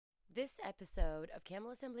This episode of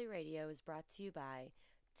Camel Assembly Radio is brought to you by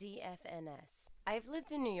DFNS. I've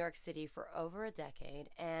lived in New York City for over a decade,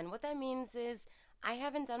 and what that means is I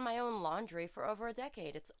haven't done my own laundry for over a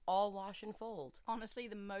decade. It's all wash and fold. Honestly,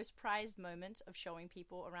 the most prized moment of showing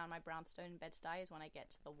people around my brownstone bed-stuy is when I get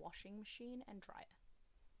to the washing machine and dryer.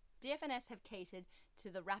 DFNS have catered to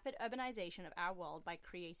the rapid urbanization of our world by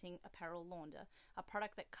creating Apparel Launder, a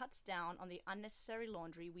product that cuts down on the unnecessary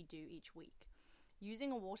laundry we do each week.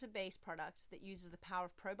 Using a water-based product that uses the power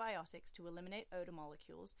of probiotics to eliminate odor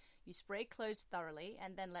molecules, you spray clothes thoroughly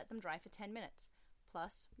and then let them dry for 10 minutes.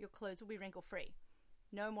 Plus, your clothes will be wrinkle-free.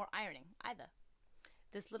 No more ironing, either.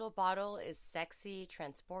 This little bottle is sexy,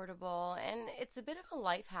 transportable, and it's a bit of a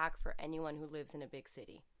life hack for anyone who lives in a big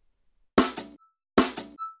city.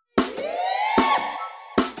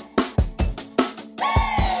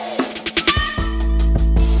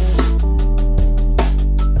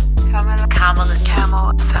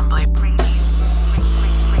 Camel Assembly Radio.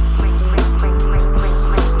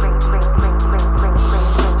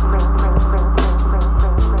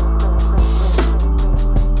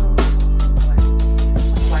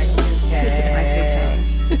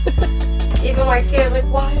 Even my skin is like,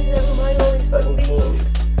 why is everyone always fucking beans?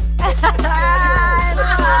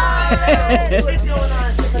 What's going on?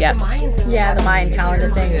 It's like Yeah. the Mayan thing. Yeah, the Mayan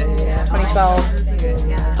calendar thing.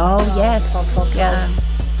 2012. Oh, yes.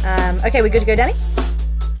 Okay, we good to go, Danny?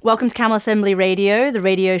 Welcome to Camel Assembly Radio, the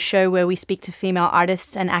radio show where we speak to female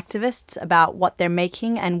artists and activists about what they're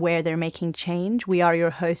making and where they're making change. We are your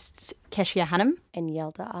hosts, Keshia Hanum. And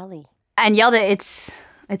Yelda Ali. And Yelda,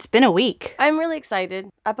 it's been a week. I'm really excited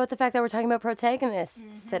about the fact that we're talking about protagonists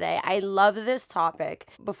today. I love this topic.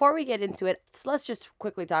 Before we get into it, let's just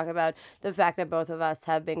quickly talk about the fact that both of us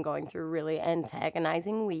have been going through really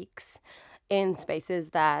antagonizing weeks in spaces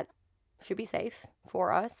that should be safe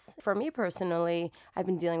for us. For me personally, I've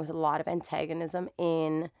been dealing with a lot of antagonism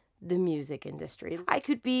in the music industry. I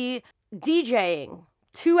could be DJing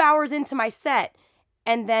 2 hours into my set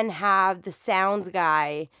and then have the sound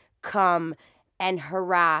guy come and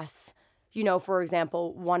harass, for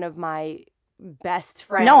example, one of my best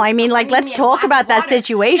friends. No, I mean, let's talk about that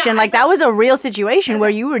situation. Yeah, that was a real situation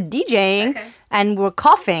where you were DJing and were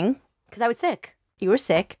coughing. Because I was sick. You were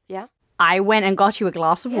sick. Yeah. I went and got you a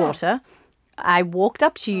glass of water. I walked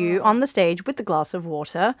up to you on the stage with the glass of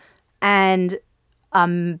water, and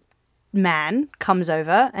a man comes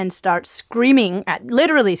over and starts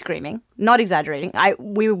literally screaming, not exaggerating.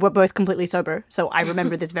 We were both completely sober, so I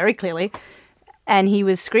remember this very clearly. And he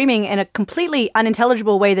was screaming in a completely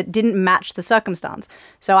unintelligible way that didn't match the circumstance.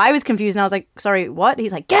 So I was confused, and I was like, sorry, what?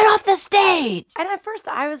 He's like, get off the stage! And at first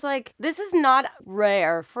I was like, this is not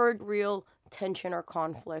rare for real tension or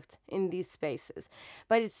conflict in these spaces.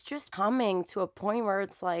 But it's just coming to a point where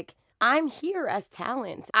it's like, I'm here as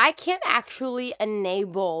talent. I can't actually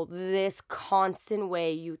enable this constant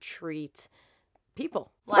way you treat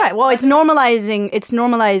people. Right. Well, it's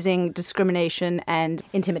normalizing discrimination and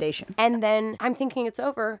intimidation. And then I'm thinking it's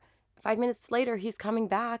over. 5 minutes later, he's coming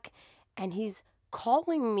back and he's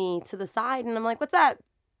calling me to the side. And I'm like, what's up?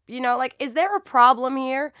 Is there a problem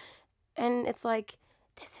here? And it's like,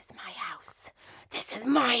 this is my house. This is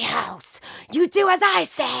my house. You do as I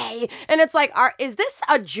say. And it's like, is this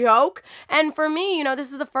a joke? And for me,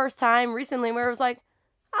 this is the first time recently where it was like,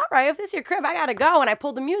 all right, if this is your crib, I gotta go. And I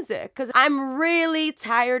pulled the music because I'm really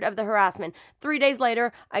tired of the harassment. 3 days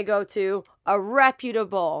later, I go to a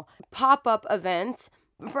reputable pop-up event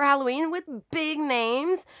for Halloween with big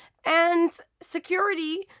names, and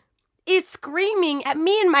security is screaming at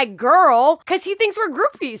me and my girl because he thinks we're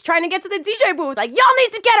groupies trying to get to the DJ booth. Like, y'all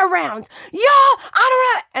need to get around. I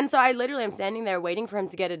don't know. And so I literally am standing there waiting for him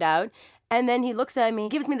to get it out. And then he looks at me,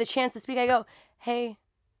 gives me the chance to speak. I go, hey,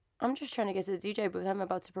 I'm just trying to get to the DJ booth. I'm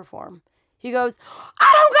about to perform. He goes,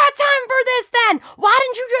 I don't got time for this then. Why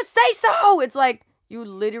didn't you just say so? It's like, you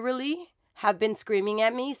literally have been screaming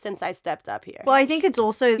at me since I stepped up here. Well, I think it's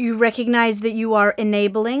also you recognize that you are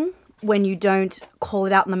enabling when you don't call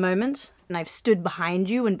it out in the moment. And I've stood behind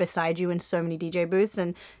you and beside you in so many DJ booths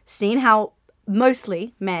and seen how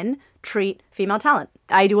mostly men treat female talent.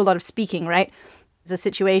 I do a lot of speaking, right? There's a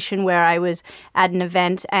situation where I was at an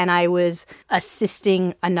event and I was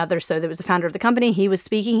assisting another, so there was the founder of the company. He was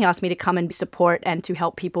speaking. He asked me to come and support and to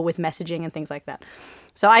help people with messaging and things like that.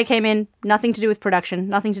 So I came in, nothing to do with production,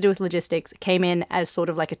 nothing to do with logistics, came in as sort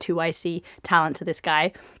of like a 2IC talent to this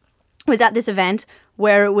guy. Was at this event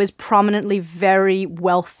where it was prominently very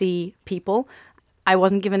wealthy people. I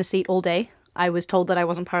wasn't given a seat all day. I was told that I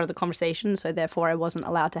wasn't part of the conversation, so therefore I wasn't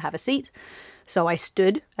allowed to have a seat. So I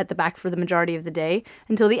stood at the back for the majority of the day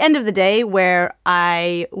until the end of the day, where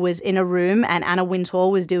I was in a room and Anna Wintour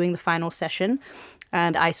was doing the final session,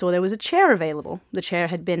 and I saw there was a chair available. The chair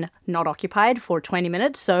had been not occupied for 20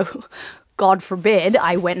 minutes, so God forbid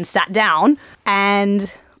I went and sat down,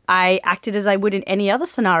 and I acted as I would in any other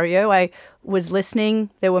scenario. I was listening.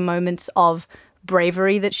 There were moments of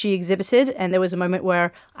bravery that she exhibited, and there was a moment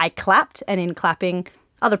where I clapped, and in clapping,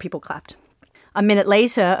 other people clapped. A minute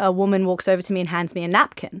later, a woman walks over to me and hands me a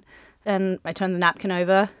napkin, and I turn the napkin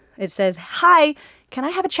over. It says, "Hi, can I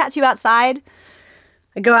have a chat to you outside?"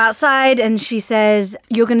 I go outside, and she says,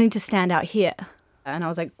 "You're going to need to stand out here." And I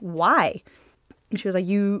was like, "Why?" And she was like,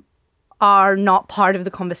 "You are not part of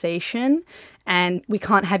the conversation, and we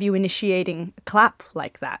can't have you initiating a clap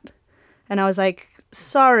like that." And I was like,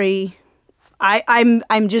 "Sorry,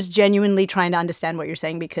 I'm just genuinely trying to understand what you're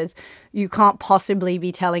saying, because you can't possibly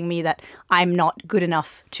be telling me that I'm not good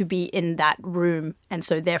enough to be in that room, and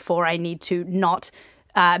so therefore I need to not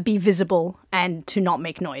be visible and to not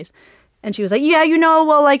make noise." And she was like, "Yeah,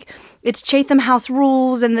 well, like, it's Chatham House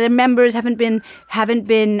rules, and the members haven't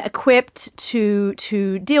been equipped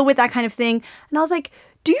to deal with that kind of thing." And I was like,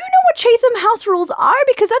 "Do you know what Chatham House rules are?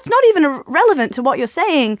 Because that's not even relevant to what you're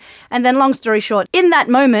saying." And then, long story short, in that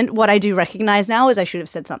moment, what I do recognize now is I should have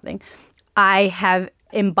said something. I have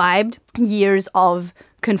imbibed years of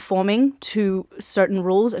conforming to certain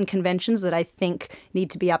rules and conventions that I think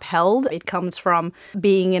need to be upheld. It comes from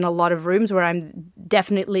being in a lot of rooms where I'm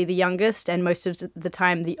definitely the youngest and most of the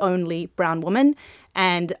time the only brown woman.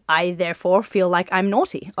 And I therefore feel like I'm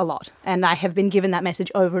naughty a lot. And I have been given that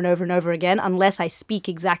message over and over and over again, unless I speak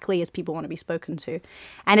exactly as people want to be spoken to.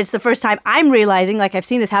 And it's the first time I'm realizing, like, I've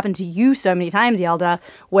seen this happen to you so many times, Yelda,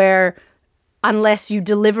 where unless you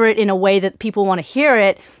deliver it in a way that people want to hear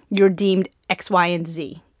it, you're deemed X, Y, and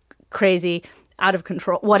Z. Crazy, out of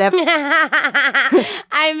control, whatever.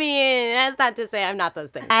 I mean, that's not to say I'm not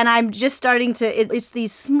those things. And I'm just starting to, it's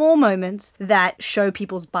these small moments that show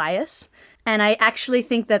people's bias. And I actually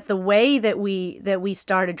think that the way that we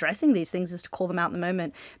start addressing these things is to call them out in the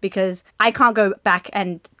moment, because I can't go back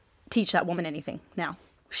and teach that woman anything now.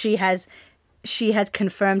 She has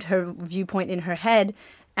confirmed her viewpoint in her head,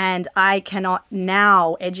 and I cannot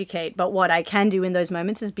now educate. But what I can do in those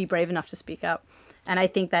moments is be brave enough to speak up. And I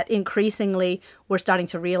think that increasingly we're starting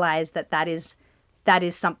to realize that is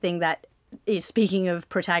something that is, speaking of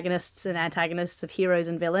protagonists and antagonists, of heroes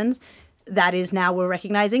and villains, that is now we're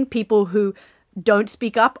recognizing people who don't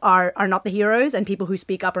speak up are not the heroes, and people who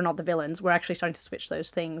speak up are not the villains. We're actually starting to switch those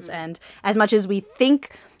things. And as much as we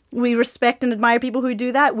think we respect and admire people who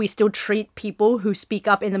do that, we still treat people who speak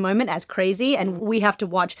up in the moment as crazy, and we have to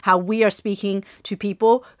watch how we are speaking to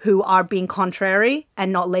people who are being contrary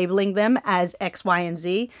and not labeling them as X, Y, and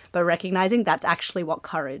Z, but recognizing that's actually what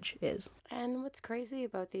courage is. And what's crazy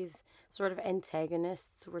about these sort of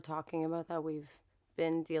antagonists we're talking about that we've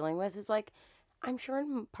been dealing with is, like, I'm sure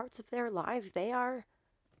in parts of their lives they are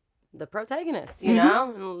the protagonist, you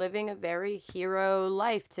know, and living a very hero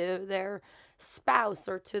life to their spouse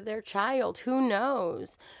or to their child, who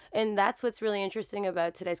knows. And that's what's really interesting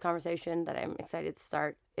about today's conversation that I'm excited to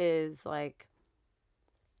start, is like,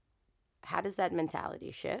 how does that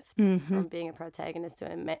mentality shift from being a protagonist to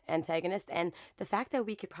an antagonist? And the fact that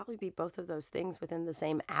we could probably be both of those things within the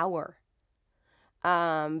same hour.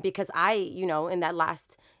 Because I, in that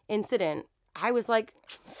last incident, I was like,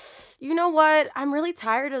 you know what? I'm really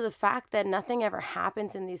tired of the fact that nothing ever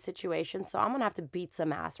happens in these situations, so I'm going to have to beat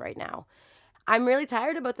some ass right now. I'm really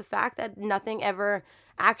tired about the fact that nothing ever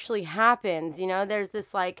actually happens. There's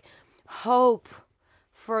this, like, hope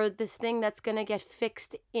for this thing that's going to get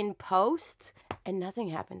fixed in post, and nothing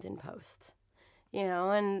happens in post.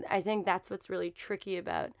 And I think that's what's really tricky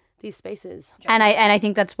about these spaces. And I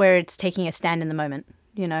think that's where it's taking a stand in the moment,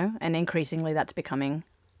 and increasingly that's becoming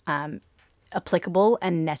applicable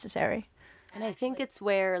and necessary. And I think it's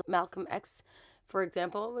where Malcolm X, for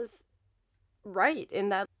example, was right in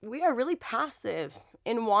that we are really passive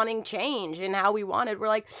in wanting change in how we want it. We're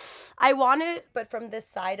like, I want it, but from this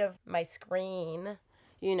side of my screen,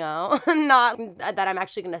 not that I'm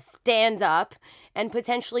actually going to stand up and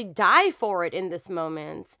potentially die for it in this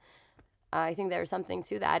moment. I think there's something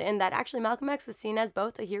to that, and that actually Malcolm X was seen as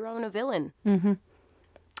both a hero and a villain. Mm-hmm.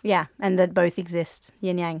 Yeah, and that both exist,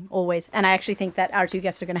 yin yang, always. And I actually think that our two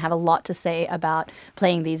guests are going to have a lot to say about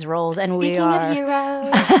playing these roles. And Speaking we are of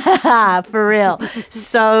heroes, for real.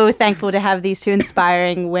 So thankful to have these two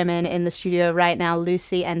inspiring women in the studio right now,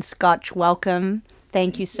 Lucy and Scotch. Welcome.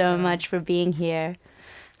 Thank you so much for being here.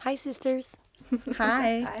 Hi, sisters.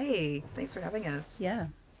 Hi. Hi. Thanks for having us. Yeah.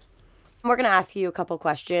 We're going to ask you a couple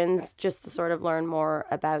questions just to sort of learn more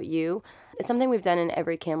about you. It's something we've done in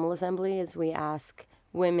every Camel Assembly is we ask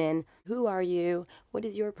women, who are you? What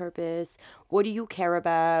is your purpose? What do you care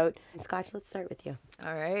about? Scotch, let's start with you.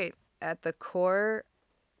 All right. At the core,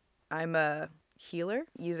 I'm a healer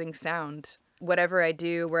using sound. Whatever I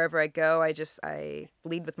do, wherever I go, I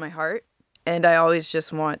lead with my heart. And I always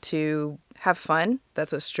just want to have fun.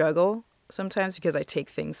 That's a struggle sometimes because I take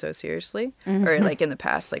things so seriously. Or like in the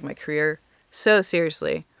past, like my career, so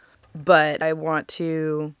seriously. But I want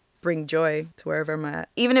to bring joy to wherever I'm at,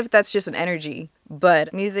 even if that's just an energy.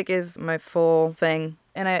 But music is my full thing.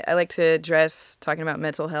 And I like to address talking about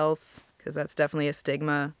mental health because that's definitely a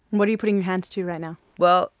stigma. What are you putting your hands to right now?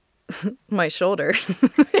 Well, my shoulder.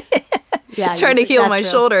 Yeah, trying to heal that's my real.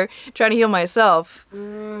 shoulder, trying to heal myself,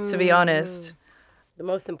 to be honest. The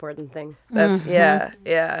most important thing. That's, yeah.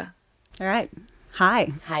 All right.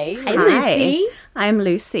 Hi. Hi. Hi. I'm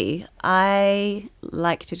Lucy. I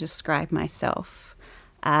like to describe myself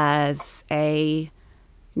as a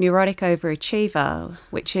neurotic overachiever,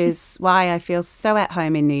 which is why I feel so at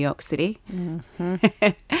home in New York City.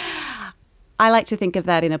 I like to think of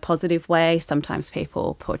that in a positive way. Sometimes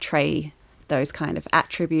people portray those kind of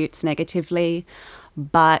attributes negatively,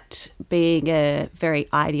 but being a very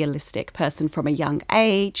idealistic person from a young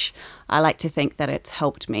age, I like to think that it's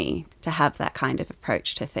helped me to have that kind of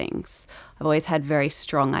approach to things. I've always had very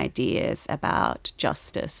strong ideas about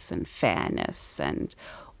justice and fairness and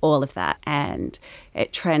all of that, and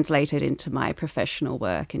it translated into my professional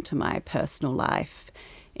work, into my personal life,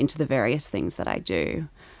 into the various things that I do.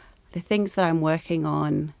 The things that I'm working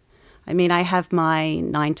on, I mean, I have my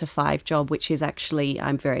 9-to-5 job, which is actually,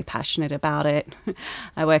 I'm very passionate about it.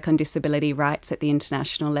 I work on disability rights at the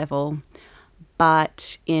international level.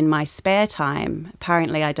 But in my spare time,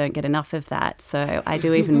 apparently I don't get enough of that. So I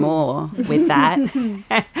do even more with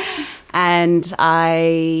that. And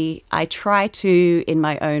I try to, in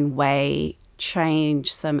my own way,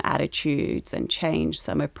 change some attitudes and change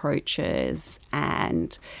some approaches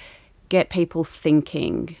and get people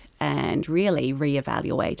thinking and really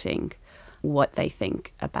reevaluating what they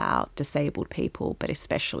think about disabled people, but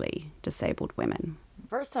especially disabled women.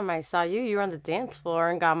 First time I saw you, you were on the dance floor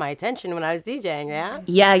and got my attention when I was DJing, yeah?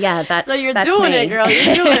 Yeah, that's So you're that's doing me. it, girl.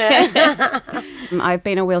 You're doing it. I've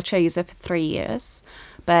been a wheelchair user for 3 years,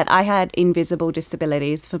 but I had invisible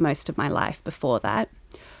disabilities for most of my life before that.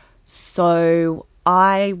 So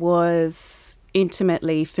I was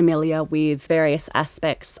intimately familiar with various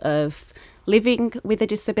aspects of living with a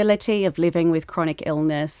disability, of living with chronic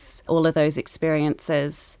illness, all of those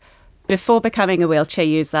experiences. Before becoming a wheelchair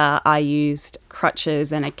user, I used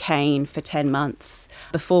crutches and a cane for 10 months.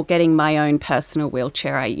 Before getting my own personal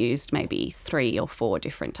wheelchair, I used maybe 3 or 4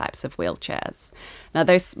 different types of wheelchairs. Now,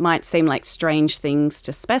 those might seem like strange things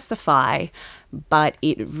to specify, but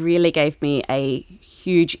it really gave me a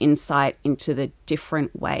huge insight into the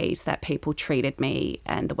different ways that people treated me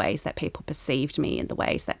and the ways that people perceived me and the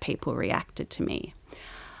ways that people reacted to me.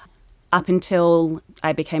 Up until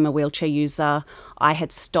I became a wheelchair user, I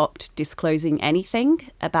had stopped disclosing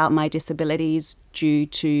anything about my disabilities due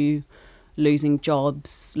to losing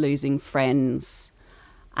jobs, losing friends,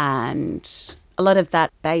 and a lot of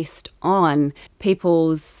that based on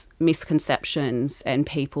people's misconceptions and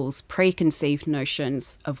people's preconceived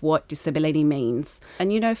notions of what disability means.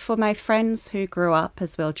 And, you know, for my friends who grew up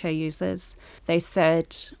as wheelchair users, they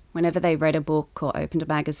said whenever they read a book or opened a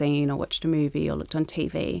magazine or watched a movie or looked on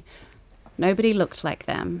TV, nobody looked like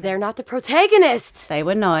them. They're not the protagonists. They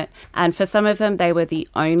were not. And for some of them, they were the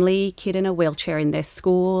only kid in a wheelchair in their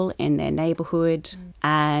school, in their neighborhood,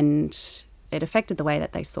 and it affected the way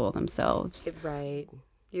that they saw themselves. Right.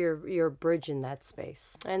 You're a bridge in that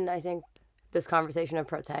space. And I think this conversation of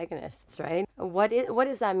protagonists, right? What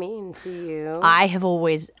does that mean to you? I have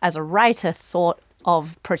always, as a writer, thought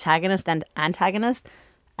of protagonist and antagonist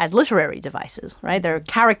as literary devices, right? There are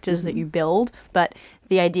characters that you build, but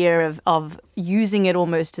the idea of using it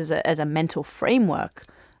almost as a mental framework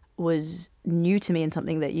was new to me and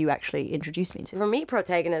something that you actually introduced me to. For me,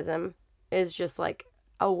 protagonism is just like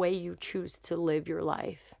a way you choose to live your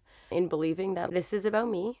life in believing that this is about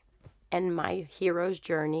me and my hero's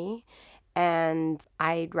journey, and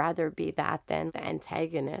I'd rather be that than the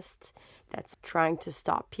antagonist that's trying to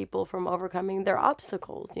stop people from overcoming their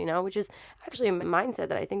obstacles, you know, which is actually a mindset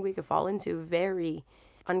that I think we could fall into very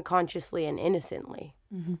unconsciously and innocently.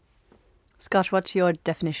 Mm-hmm. Scotch, what's your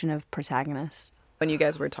definition of protagonist? When you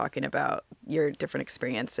guys were talking about your different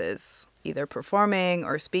experiences, either performing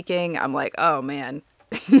or speaking, I'm like, oh man,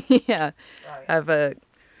 yeah, I have a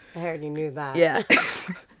I already knew that.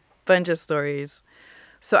 bunch of stories.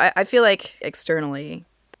 So I feel like externally,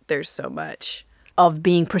 there's so much. Of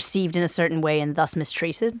being perceived in a certain way and thus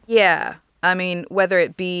mistreated? Yeah. I mean, whether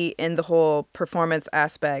it be in the whole performance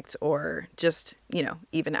aspect or just,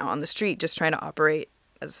 even out on the street, just trying to operate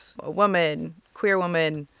as a woman, queer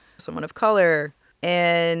woman, someone of color.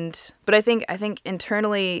 But I think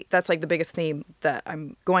internally that's like the biggest theme that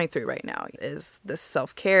I'm going through right now is this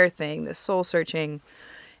self-care thing, this soul searching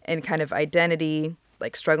and kind of identity,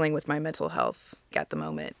 like struggling with my mental health at the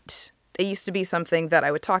moment. It used to be something that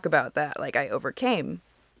I would talk about that like I overcame.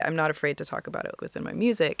 I'm not afraid to talk about it within my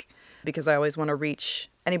music because I always want to reach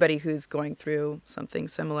anybody who's going through something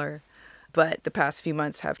similar. But the past few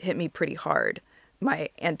months have hit me pretty hard. My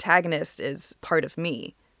antagonist is part of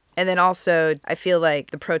me. And then also, I feel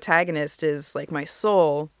like the protagonist is like my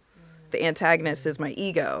soul. The antagonist is my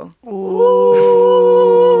ego. Ooh.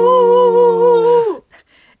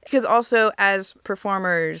 Because also, as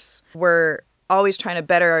performers, we're always trying to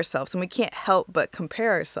better ourselves, and we can't help but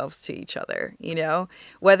compare ourselves to each other,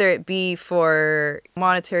 Whether it be for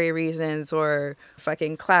monetary reasons or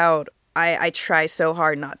fucking clout. I try so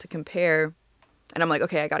hard not to compare. And I'm like,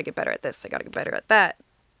 okay, I got to get better at this. I got to get better at that.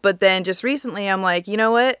 But then just recently, I'm like, you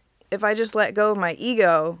know what? If I just let go of my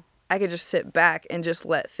ego, I could just sit back and just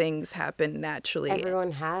let things happen naturally.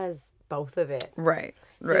 Everyone has both of it. Right.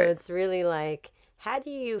 So it's really like, how do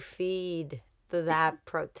you feed that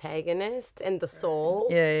protagonist and the soul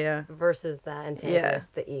versus the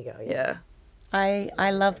antagonist, the ego? Yeah.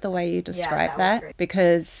 I love the way you describe that was that great.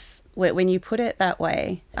 because when you put it that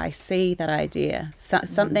way, I see that idea.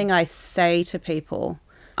 Something I say to people,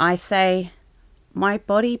 I say, my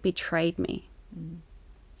body betrayed me.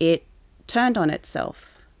 It turned on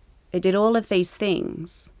itself. It did all of these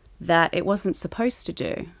things that it wasn't supposed to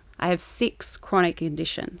do. I have 6 chronic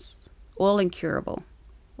conditions, all incurable,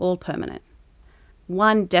 all permanent.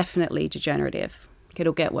 One definitely degenerative.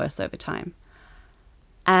 It'll get worse over time.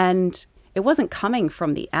 And it wasn't coming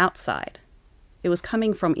from the outside. It was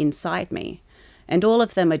coming from inside me. And all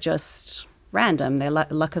of them are just random. They're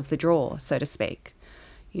luck of the draw, so to speak.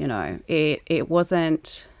 It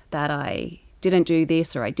wasn't that I didn't do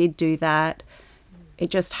this or I did do that. It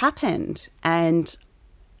just happened. And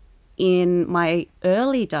in my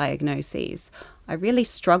early diagnoses, I really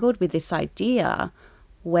struggled with this idea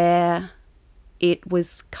where it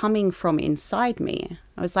was coming from inside me.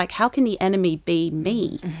 I was like, how can the enemy be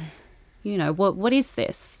me? What is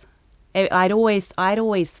this? I'd always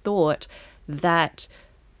thought that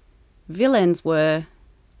villains were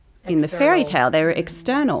in the fairy tale. They were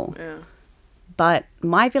external. Yeah. But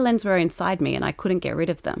my villains were inside me and I couldn't get rid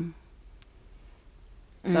of them.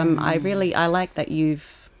 So I like that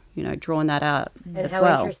you've, drawn that out as how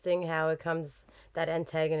well. Interesting how it comes, that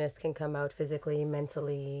antagonist can come out physically,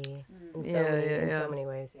 mentally, in so many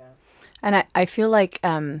ways. Yeah. And I feel like,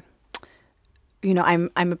 I'm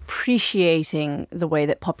appreciating the way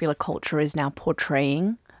that popular culture is now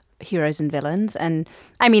portraying heroes and villains. And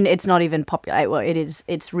I mean, it's not even popular. Well,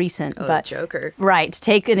 it's recent. But Joker. Right.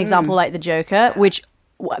 Take an example like the Joker, which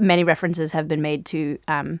many references have been made to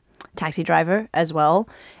Taxi Driver as well.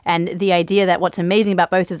 And the idea that what's amazing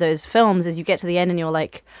about both of those films is you get to the end and you're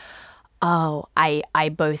like, oh, I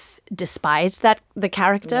both despised the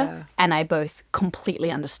character and I both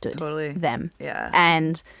completely understood them. Yeah.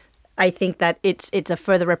 And I think that it's a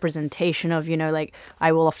further representation of, like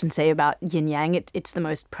I will often say about yin yang, it's the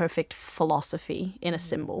most perfect philosophy in a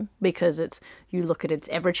symbol because you look at it's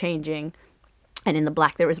ever changing, and in the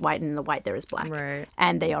black there is white and in the white there is black. Right.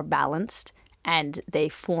 And they are balanced and they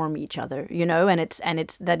form each other, and it's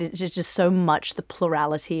just so much the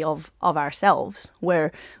plurality of ourselves,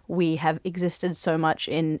 where we have existed so much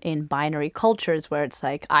in binary cultures where it's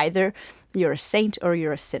like either you're a saint or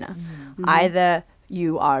you're a sinner. Either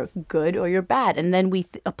you are good or you're bad. And then we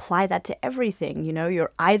apply that to everything.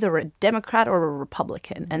 You're either a Democrat or a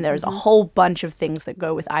Republican. And there's a whole bunch of things that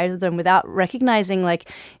go with either of them without recognizing, like,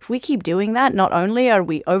 if we keep doing that, not only are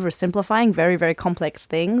we oversimplifying very, very complex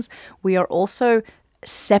things, we are also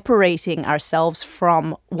separating ourselves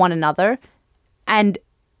from one another and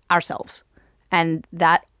ourselves. And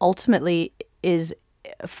that ultimately is,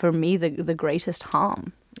 for me, the greatest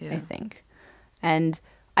harm, I think. And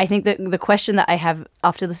I think that the question that I have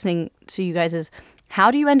after listening to you guys is, how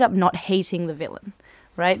do you end up not hating the villain,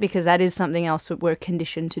 right? Because that is something else that we're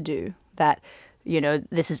conditioned to do, that,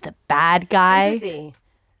 this is the bad guy. Empathy.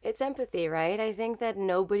 It's empathy, right? I think that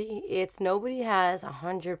nobody has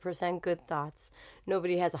 100% good thoughts.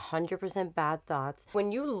 Nobody has 100% bad thoughts.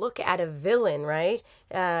 When you look at a villain, right?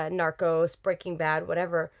 Narcos, Breaking Bad,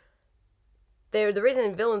 whatever, the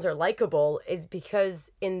reason villains are likable is because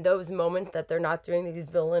in those moments that they're not doing these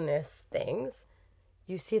villainous things,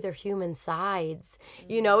 you see their human sides.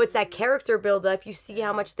 You know, it's that character buildup. You see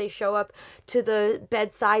how much they show up to the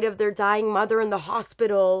bedside of their dying mother in the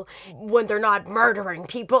hospital when they're not murdering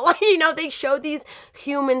people. You know, they show these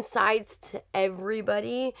human sides to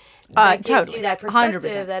everybody. That gives Totally. you that perspective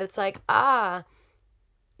 100%. that it's like,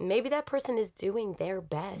 maybe that person is doing their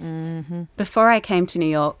best. Before I came to New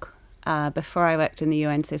York, before I worked in the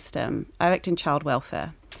UN system, I worked in child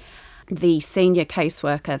welfare. The senior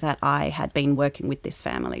caseworker that I had been working with this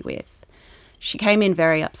family with, she came in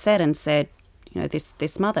very upset and said, you know,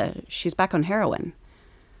 this mother, she's back on heroin.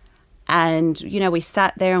 And, you know, we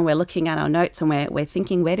sat there and we're looking at our notes and we're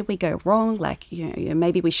thinking, where did we go wrong? Like, you know,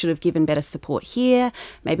 maybe we should have given better support here.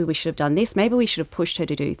 Maybe we should have done this. Maybe we should have pushed her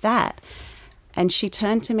to do that. And she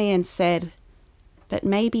turned to me and said, but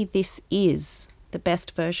maybe this is the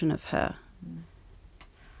best version of her.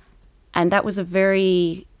 And that was a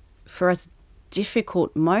very, for us,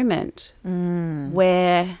 difficult moment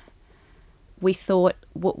where we thought,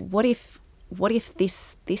 what if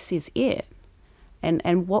this is it?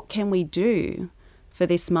 And what can we do for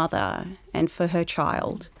this mother and for her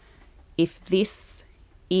child if this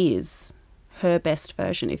is her best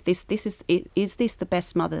version? If this is this the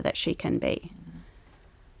best mother that she can be?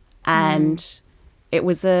 And it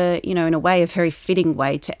was in a way, a very fitting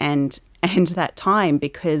way to end that time,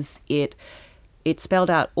 because it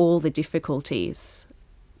spelled out all the difficulties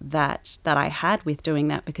that I had with doing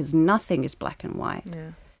that, because nothing is black and white.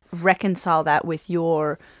 Yeah. Reconcile that with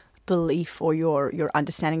your belief or your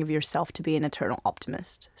understanding of yourself to be an eternal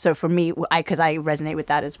optimist. So for me, because I resonate with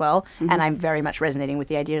that as well, and I'm very much resonating with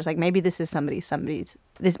the idea. It's like, maybe this is somebody's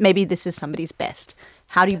best.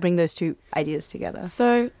 How do you bring those two ideas together?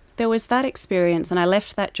 So there was that experience, and I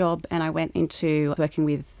left that job and I went into working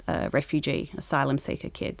with refugee asylum seeker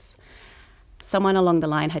kids. Someone along the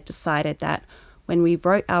line had decided that when we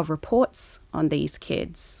wrote our reports on these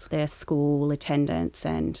kids, their school attendance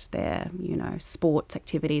and their, you know, sports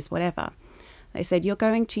activities, whatever, they said, you're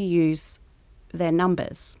going to use their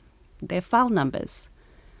numbers, their file numbers,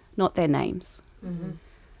 not their names.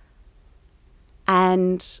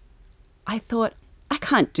 And I thought, I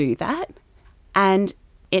can't do that. And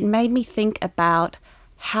it made me think about,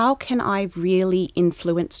 how can I really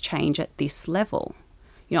influence change at this level?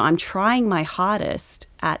 You know, I'm trying my hardest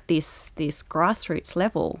at this grassroots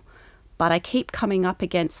level, but I keep coming up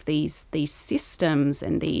against these systems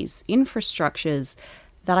and these infrastructures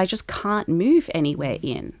that I just can't move anywhere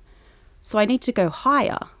in. So I need to go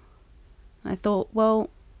higher. And I thought, well,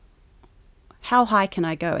 how high can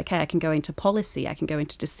I go? Okay, I can go into policy, I can go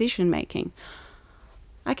into decision making,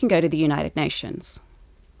 I can go to the United Nations.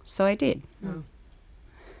 So I did.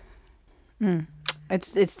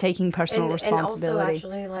 It's taking personal responsibility. And also,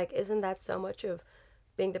 actually, like, isn't that so much of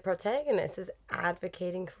being the protagonist, is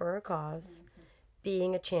advocating for a cause,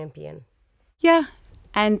 being a champion? Yeah,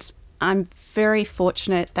 and I'm very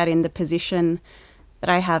fortunate that in the position that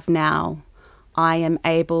I have now, I am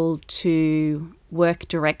able to work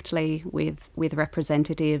directly with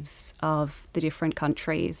representatives of the different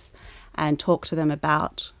countries and talk to them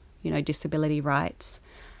about, you know, disability rights,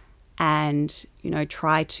 and, you know,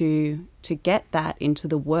 try to get that into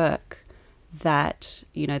the work that,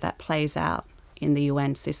 you know, that plays out in the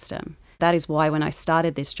UN system. That is why when I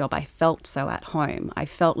started this job, I felt so at home. I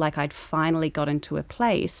felt like I'd finally gotten to a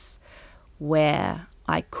place where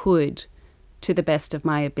I could, to the best of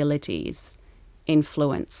my abilities,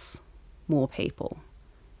 influence more people.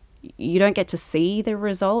 You don't get to see the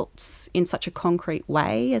results in such a concrete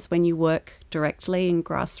way as when you work directly in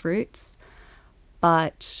grassroots,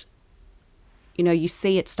 but, you know, you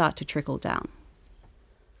see it start to trickle down.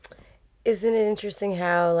 Isn't it interesting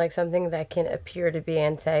how, like, something that can appear to be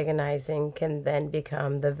antagonizing can then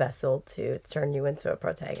become the vessel to turn you into a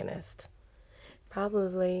protagonist?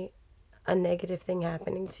 Probably a negative thing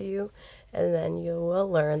happening to you, and then you will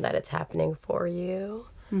learn that it's happening for you.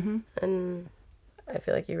 And I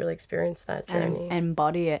feel like you really experienced that journey. And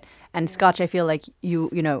embody it. And Scotch, I feel like you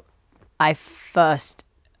know,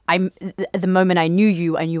 the moment I knew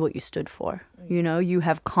you, I knew what you stood for. You know, you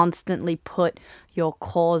have constantly put your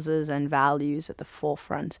causes and values at the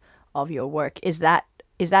forefront of your work. Is that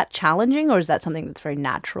challenging, or is that something that's very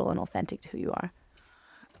natural and authentic to who you are?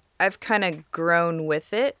 I've kind of grown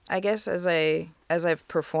with it, I guess, as I've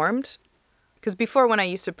performed. Because before, when I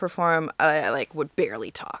used to perform, I like would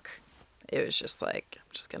barely talk. It was just like,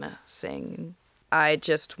 I'm just gonna sing. I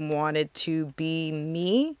just wanted to be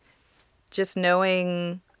me. Just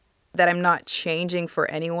knowing that I'm not changing for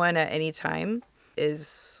anyone at any time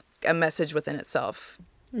is a message within itself.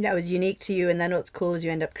 That was unique to you, and then what's cool is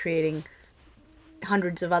you end up creating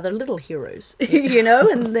hundreds of other little heroes, you know,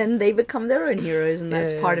 and then they become their own heroes, and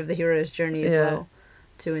that's Yeah, part yeah. of the hero's journey as Yeah. well,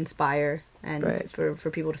 to inspire and Right. for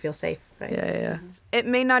people to feel safe, right? Yeah. It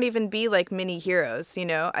may not even be like mini heroes, you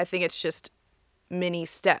know. I think it's just mini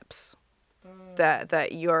steps that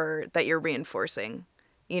you're reinforcing,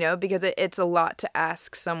 you know, because it's a lot to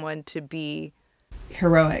ask someone to be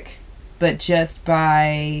heroic, but just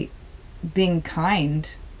by being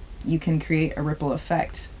kind, you can create a ripple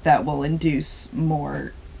effect that will induce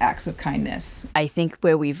more acts of kindness. I think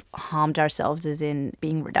where we've harmed ourselves is in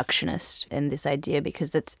being reductionist in this idea,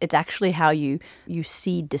 because it's actually how you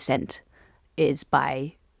see dissent, is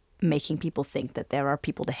by making people think that there are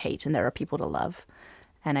people to hate and there are people to love.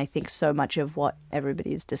 And I think so much of what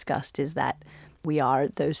everybody's discussed is that we are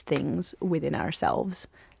those things within ourselves.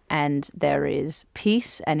 And there is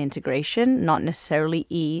peace and integration, not necessarily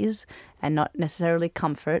ease, and not necessarily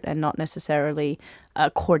comfort, and not necessarily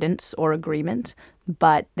accordance or agreement,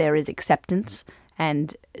 but there is acceptance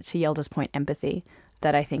and, to Yelda's point, empathy,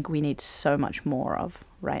 that I think we need so much more of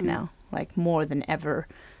right now. Like, more than ever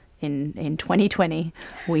in 2020,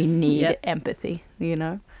 we need empathy, you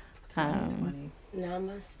know?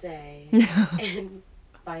 Namaste. And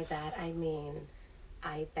by that I mean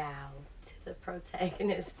I bow to the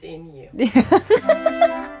protagonist in you.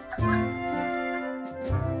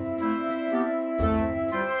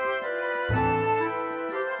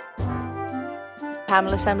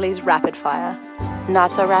 Pamela Assembly's Rapid Fire.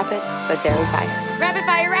 Not so rapid, but very fire. Rapid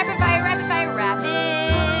fire, rapid fire, rapid fire,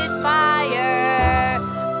 rapid fire.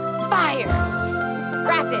 Fire.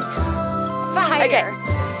 Rapid fire.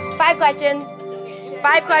 Okay. 5 questions.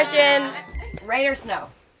 5 questions. Rain or snow?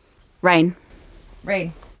 Rain.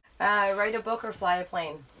 Rain. Write a book or fly a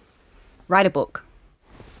plane? Write a book.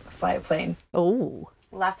 fly a plane. Oh.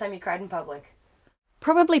 Last time you cried in public?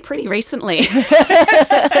 Probably pretty recently. Like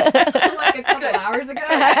a couple hours ago.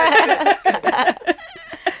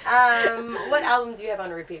 What album do you have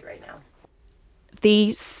on repeat right now?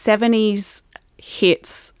 The 70s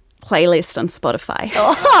hits playlist on Spotify.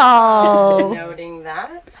 Oh. Noting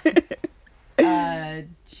that.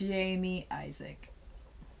 Jamie Isaac.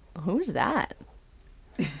 Who's that?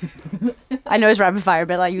 I know it's rapid fire,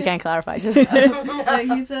 but like you can't clarify. Just.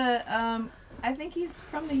 He's a, I think he's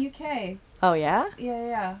from the UK. Oh yeah.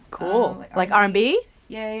 Yeah. Cool. Like R&B.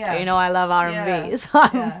 Yeah. You know I love R&B, Yeah. so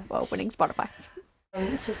I'm Yeah. opening Spotify.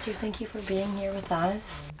 Sisters, thank you for being here with us.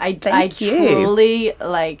 I Thank you. truly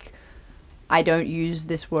like. I don't use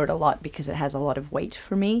this word a lot because it has a lot of weight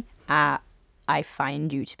for me. I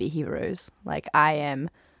find you to be heroes. Like, I am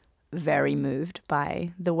very moved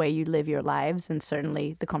by the way you live your lives, and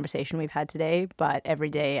certainly the conversation we've had today. But every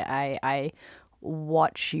day I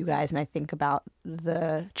watch you guys and I think about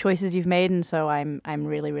the choices you've made, and so I'm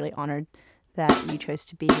really, really honored that you chose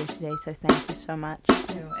to be here today. So thank you so much.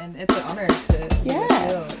 And it's an honor to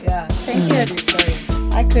Yes. Yeah. Thank you.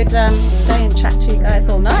 I could stay and chat to you guys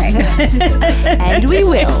all night. And we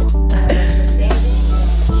will.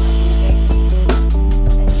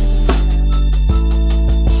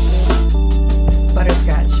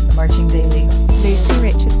 Butterscotch, Marching Daily. Lucy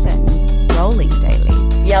Richardson, Rolling Daily.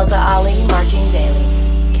 Yelda Ali, Marching Daily.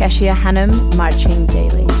 Keshia Hannum, Marching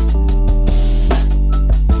Daily.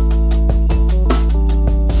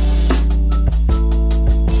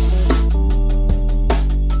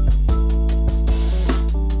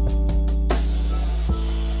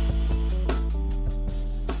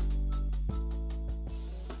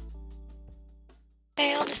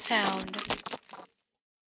 Failed sound.